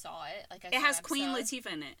if I saw it. It has Queen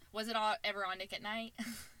Latifah in it. Was it ever on Nick at Night?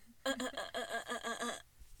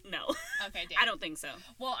 No. Okay, damn. I don't think so.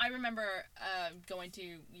 Well, I remember going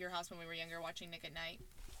to your house when we were younger, watching Nick at Night.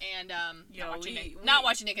 And not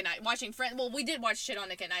watching Nick at Night, watching Friends. Well, we did watch shit on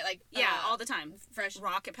Nick at Night, all the time.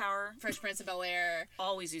 Rocket Power, Fresh Prince of Bel-Air,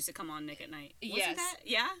 always used to come on Nick at Night. Yes. Wasn't that?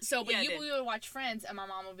 Yeah. So, but yeah, we would watch Friends, and my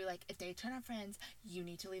mom would be like, "If they turn on Friends, you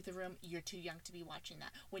need to leave the room. You're too young to be watching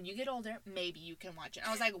that. When you get older, maybe you can watch it." I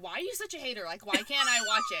was like, "Why are you such a hater? Why can't I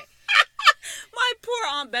watch it?" My poor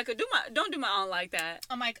Aunt Becca, don't do my aunt like that.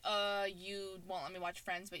 I'm like, you won't let me watch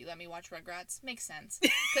Friends, but you let me watch Rugrats. Makes sense,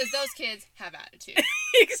 because those kids have attitude.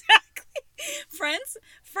 Exactly.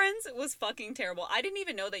 Friends was fucking terrible. I didn't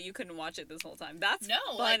even know that you couldn't watch it this whole time. That's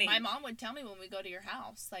funny. My mom would tell me when we go to your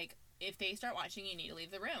house, if they start watching, you need to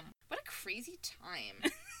leave the room. What a crazy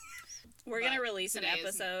time. We're gonna release an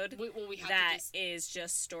episode that is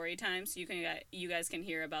just story time, so you guys can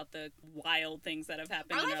hear about the wild things that have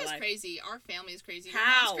happened in our life. Our life is crazy. Our family is crazy. How?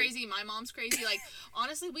 Your mom's crazy. My mom's crazy.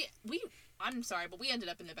 Honestly, we I'm sorry, but we ended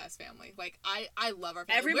up in the best family. I love our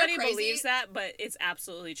family. Everybody believes that, but it's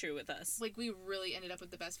absolutely true with us. We really ended up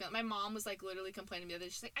with the best family. My mom was literally complaining to me the other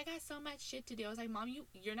day. She's like, I got so much shit to do. I was like, Mom,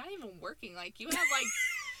 you're not even working. You have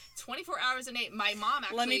 24 hours a day. My mom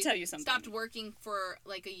actually Let me tell you something. Stopped working for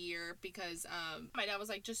a year because my dad was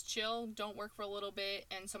like, just chill, don't work for a little bit.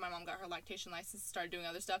 And so my mom got her lactation license and started doing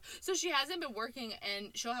other stuff. So she hasn't been working, and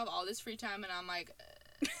she'll have all this free time, and I'm like...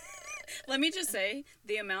 Let me just say,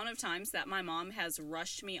 the amount of times that my mom has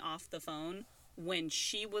rushed me off the phone when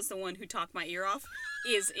she was the one who talked my ear off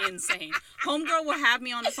is insane. Homegirl will have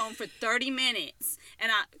me on the phone for 30 minutes.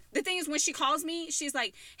 And the thing is, when she calls me, she's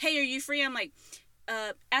like, hey, are you free? I'm like,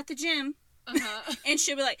 at the gym. Uh-huh. And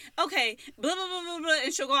she'll be like, okay, blah, blah, blah, blah, blah.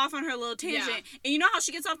 And she'll go off on her little tangent. Yeah. And you know how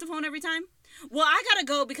she gets off the phone every time? Well, I gotta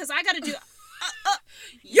go because I gotta do...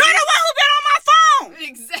 You're the one who been on my phone!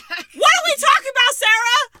 Exactly. What are we talking about,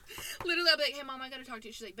 Sarah? Literally, I'll be like, hey, Mom, I gotta talk to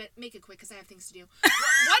you. She's like, but make it quick because I have things to do.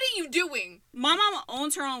 What are you doing? My mama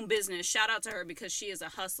owns her own business. Shout out to her because she is a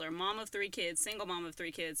hustler. Mom of 3 kids, single mom of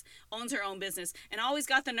 3 kids, owns her own business, and always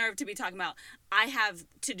got the nerve to be talking about, I have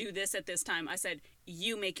to do this at this time. I said,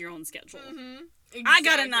 you make your own schedule. Mm-hmm. Exactly. I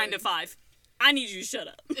got a 9 to 5. I need you to shut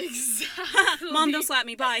up. Exactly. Mom, don't slap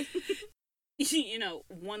me. Bye. You know,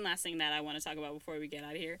 one last thing that I want to talk about before we get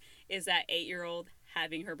out of here is that 8-year-old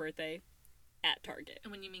having her birthday. at Target.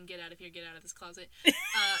 And when you mean get out of here, get out of this closet.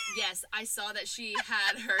 Yes, I saw that she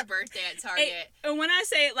had her birthday at Target. And when I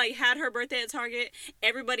say, like, had her birthday at Target,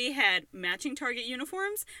 everybody had matching Target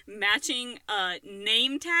uniforms, matching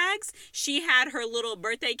name tags. She had her little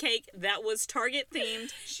birthday cake that was Target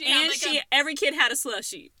themed. Every kid had a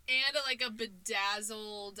slushie. And like a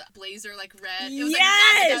bedazzled blazer, like red. It was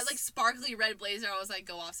yes! like sparkly red blazer. I was like,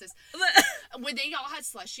 go off, sis. When they all had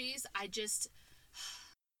slushies,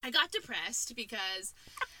 I got depressed because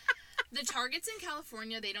the Targets in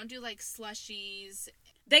California, they don't do like slushies.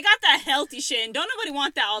 They got the healthy shit, and don't nobody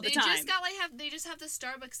want that all the time. They just have the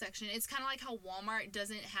Starbucks section. It's kind of like how Walmart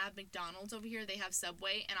doesn't have McDonald's over here. They have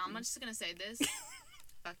Subway, and I'm just gonna say this.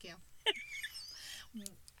 Fuck you.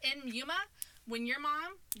 In Yuma, when your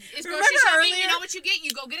mom is grocery shopping, you know what you get?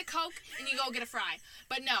 You go get a Coke and you go get a fry.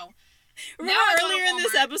 But no. Remember earlier in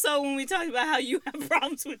this episode when we talked about how you have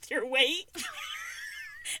problems with your weight?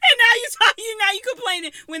 And now you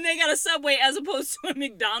complaining when they got a Subway as opposed to a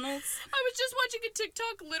McDonald's. I was just watching a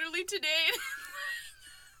TikTok literally today.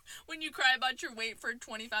 When you cry about your weight for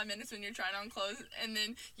 25 minutes when you're trying on clothes, and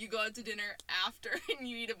then you go out to dinner after and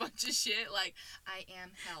you eat a bunch of shit, like, I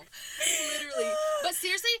am hell. Literally. But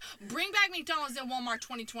seriously, bring back McDonald's and Walmart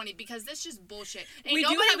 2020 because that's just bullshit. We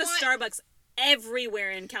do have a Starbucks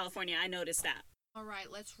everywhere in California. I noticed that. All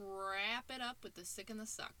right, let's wrap it up with the sick and the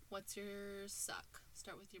suck. What's your suck?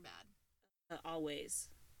 Start with your bad. Always.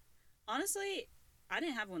 Honestly, I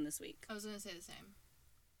didn't have one this week. I was going to say the same.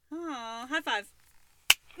 Aw, high five.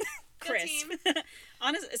 Chris.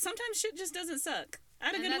 Honestly, sometimes shit just doesn't suck. I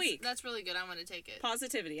had a good week. That's really good. I want to take it.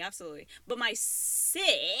 Positivity, absolutely. But my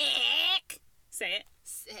sick... Say it.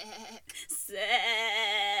 Sick.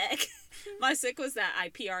 My sick was that I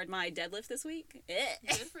PR'd my deadlift this week.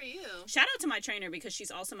 Good for you. Shout out to my trainer because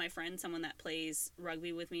she's also my friend, someone that plays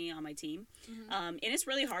rugby with me on my team. Mm-hmm. And it's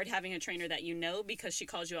really hard having a trainer that you know because she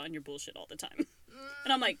calls you out on your bullshit all the time.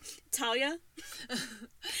 And I'm like, Talia,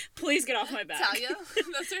 please get off my back. Talia?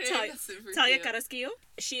 That's her name. That's super Talia cute. Carrasquillo.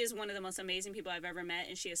 She is one of the most amazing people I've ever met,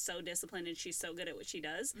 and she is so disciplined, and she's so good at what she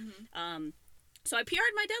does. Mm-hmm. So I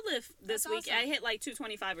PR'd my deadlift this week. Awesome. I hit like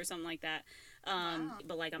 225 or something like that. Wow.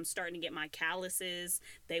 But like I'm starting to get my calluses.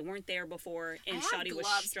 They weren't there before, and Shawty was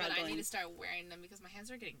struggling. But I need to start wearing them because my hands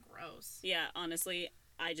are getting gross. Yeah, honestly,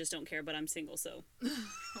 I just don't care. But I'm single, so.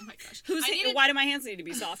 Oh my gosh. Why do my hands need to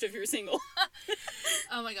be soft if you're single?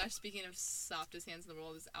 Oh my gosh. Speaking of softest hands in the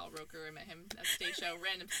world, is Al Roker. I met him at the stage show.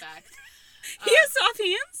 Random fact. He has soft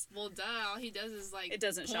hands? Well, duh. All he does is like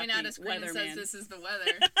point out a screen and says, "This is the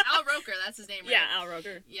weather." Al Roker, that's his name, right? Yeah, Al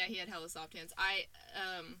Roker. Yeah, he had hella soft hands. I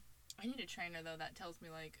need a trainer though that tells me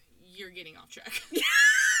like you're getting off track.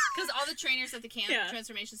 Because all the trainers at the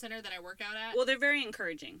Transformation Center that I work out at. Well, they're very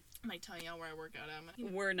encouraging. I'm like telling y'all where I work out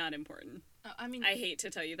at. We're not important. I hate to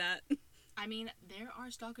tell you that. I mean, there are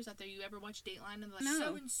stalkers out there. You ever watch Dateline and like,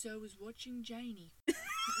 so and so is watching Janie,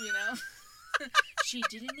 you know? She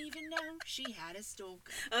didn't even know she had a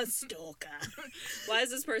stalker. A stalker. Why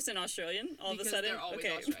is this person Australian all because of a sudden? They're always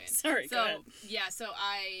Australian. Sorry, go ahead. Yeah, so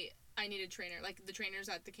I need a trainer. Like, the trainers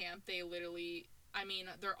at the camp, they literally... I mean,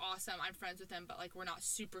 they're awesome. I'm friends with them, but, like, we're not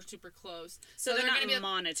super, super close. So they're not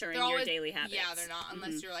monitoring your daily habits. Yeah, they're not,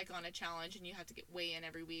 unless you're, like, on a challenge and you have to weigh in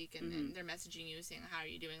every week, and they're messaging you saying, how are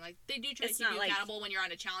you doing? Like, they do try to keep you accountable when you're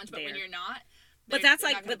on a challenge, but when you're not... But that's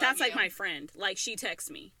like my friend. Like, she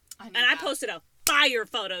texts me. I posted a fire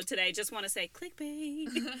photo today. Just want to say clickbait.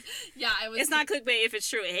 Yeah, It's not clickbait if it's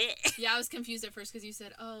true. Yeah, I was confused at first because you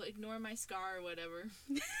said, "Oh, ignore my scar or whatever,"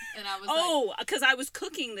 and I was because I was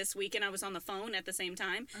cooking this week and I was on the phone at the same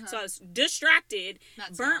time, so I was distracted.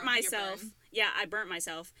 Burnt myself. Yeah, I burnt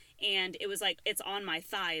myself, and it was like it's on my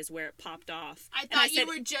thighs where it popped off. I thought you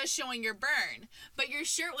were just showing your burn, but your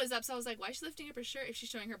shirt was up, so I was like, "Why is she lifting up her shirt if she's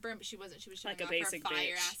showing her burn?" But she wasn't. She was showing like off a basic her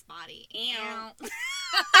fire ass body. Ew.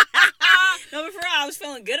 No, but for real, I was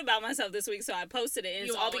feeling good about myself this week, so I posted it, and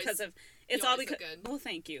it's all because of. It's all because. Well,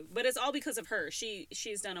 thank you, but it's all because of her.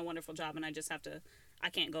 She's done a wonderful job, and I just have to. I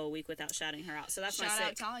can't go a week without shouting her out. So that's my sick. Shout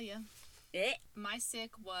out Talia. Eh. My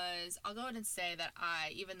sick was, I'll go ahead and say that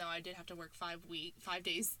even though I did have to work 5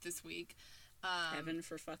 days this week. Heaven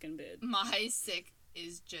for fucking bid. My sick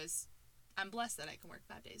is just, I'm blessed that I can work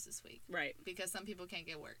 5 days this week. Right. Because some people can't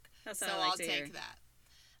get work. That's so I'll take that.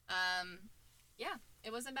 Yeah,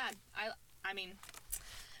 it wasn't bad. I mean,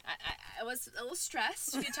 I was a little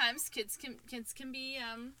stressed a few times. Kids can be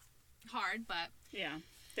hard, but yeah,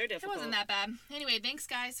 they're difficult. It wasn't that bad. Anyway, thanks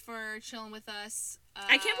guys for chilling with us.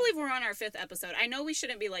 I can't believe we're on our 5th episode. I know we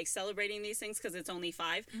shouldn't be like celebrating these things because it's only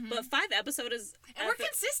 5, but 5 episodes is. And we're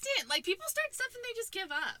consistent. Like people start stuff and they just give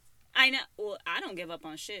up. I know. Well, I don't give up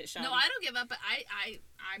on shit, Shawty. No, I don't give up. But I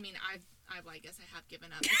mean, I guess I have given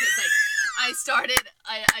up because like I started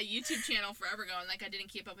a YouTube channel forever ago and like I didn't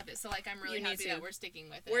keep up with it. So like I'm really happy that we're sticking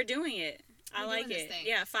with it. We're doing it. I like it.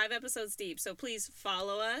 Yeah, 5 episodes deep. So please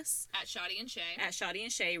follow us at Shotty and Shay. At Shotty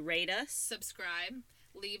and Shay. Rate us. Subscribe.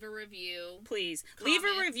 Leave a review. Please. Comment. Leave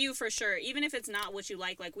a review for sure. Even if it's not what you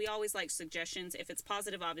like. Like, we always like suggestions. If it's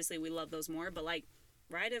positive, obviously, we love those more. But, like,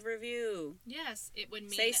 write a review. Yes. It would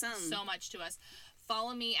mean so much to us.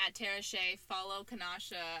 Follow me at Tara Shay. Follow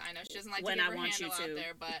Kanasha. I know she doesn't like to give her handle out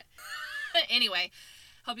there. But anyway,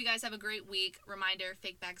 hope you guys have a great week. Reminder,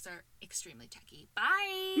 fake bags are extremely techy.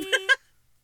 Bye!